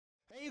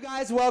you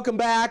guys, welcome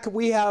back.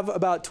 We have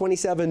about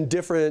 27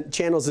 different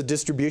channels of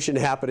distribution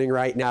happening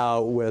right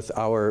now with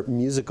our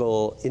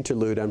musical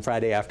interlude on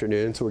Friday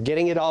afternoon. So we're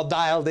getting it all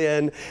dialed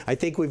in. I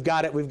think we've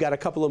got it. We've got a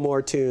couple of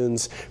more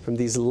tunes from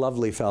these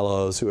lovely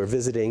fellows who are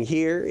visiting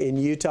here in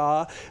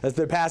Utah as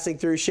they're passing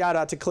through. Shout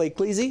out to Clay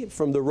Cleasy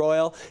from the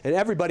Royal and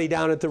everybody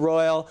down at the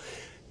Royal,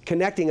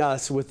 connecting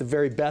us with the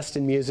very best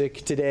in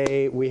music.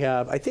 Today we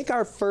have, I think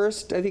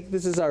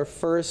this is our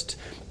first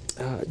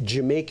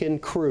Jamaican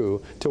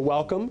crew to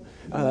welcome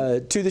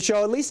to the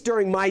show, at least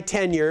during my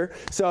tenure.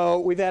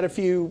 So we've had a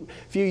few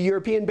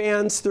European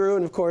bands through,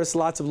 and of course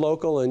lots of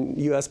local and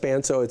US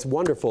bands, so it's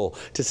wonderful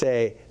to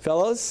say,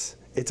 fellows,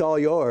 it's all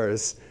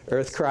yours.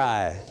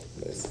 EarthKry.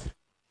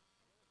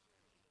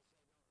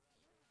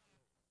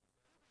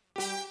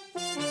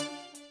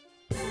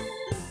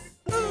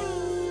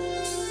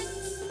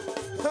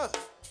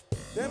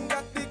 Them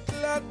got the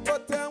clock,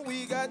 but then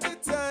we got the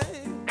time.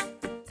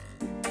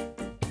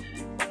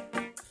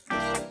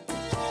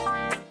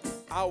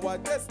 Our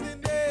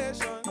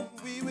destination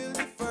we will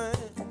define.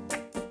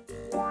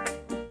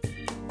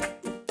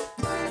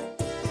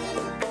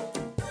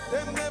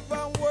 Them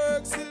never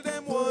work till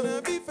them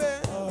wanna be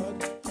fed.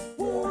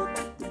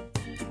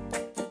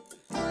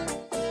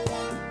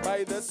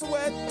 By the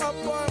sweat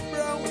of our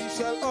brow we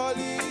shall all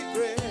eat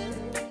bread.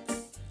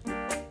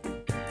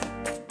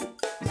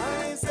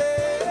 I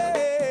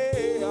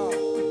say,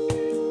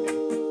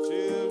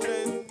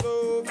 children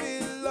go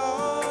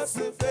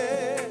philosophy.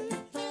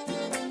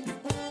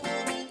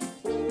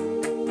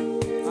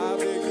 I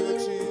beg you,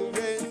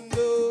 children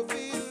go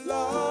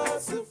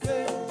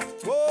philosophy.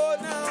 Oh,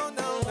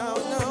 now,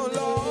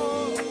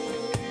 Lord,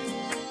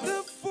 the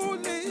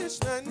foolish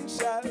man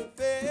shall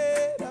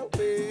fade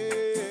away.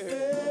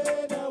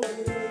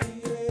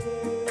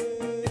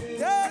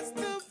 Yes,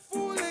 the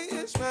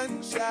foolish man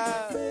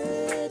shall.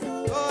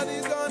 God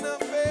is gonna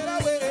fade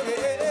away.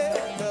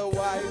 The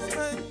wise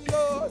man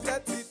knows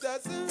that he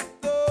doesn't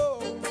know.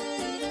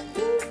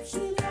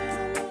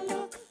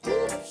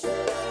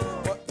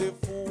 But the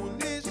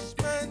foolish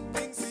man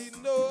thinks he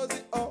knows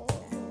it all.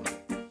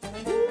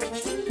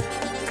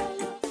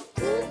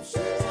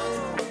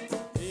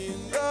 In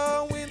the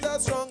winter,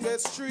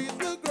 strongest trees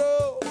will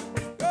grow.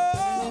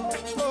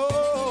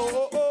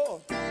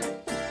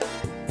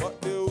 But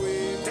the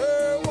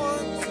weaker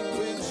ones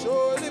will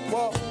surely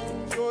fall,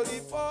 surely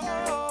fall.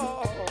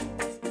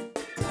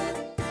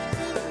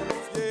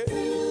 Yeah.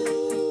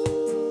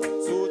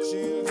 So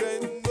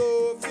children know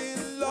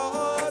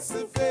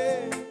philosophy.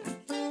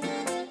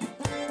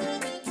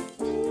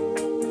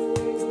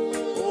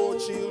 Oh,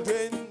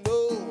 children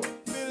know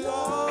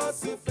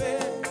philosophy.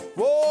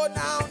 Oh,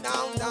 now,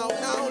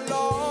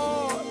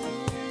 Lord.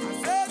 I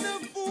said the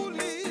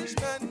foolish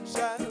man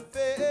shall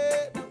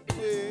fade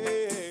away.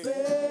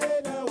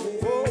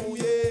 Oh,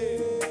 yeah.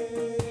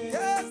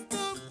 Yes,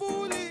 the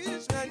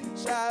foolish man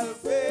shall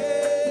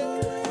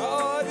fade.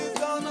 God is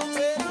gonna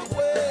fade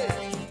away.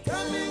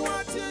 Tell me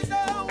what you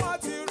know,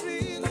 what you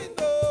really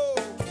know.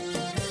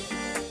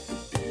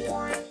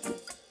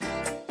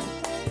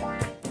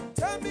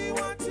 Tell me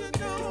what you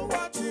know,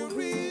 what you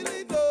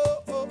really know.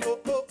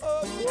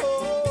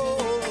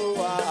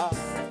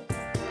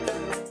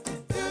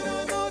 You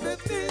don't know the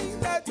things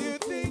that you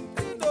think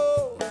you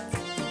know.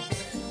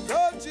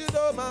 Don't you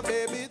know, my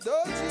baby?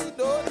 Don't you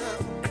know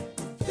now?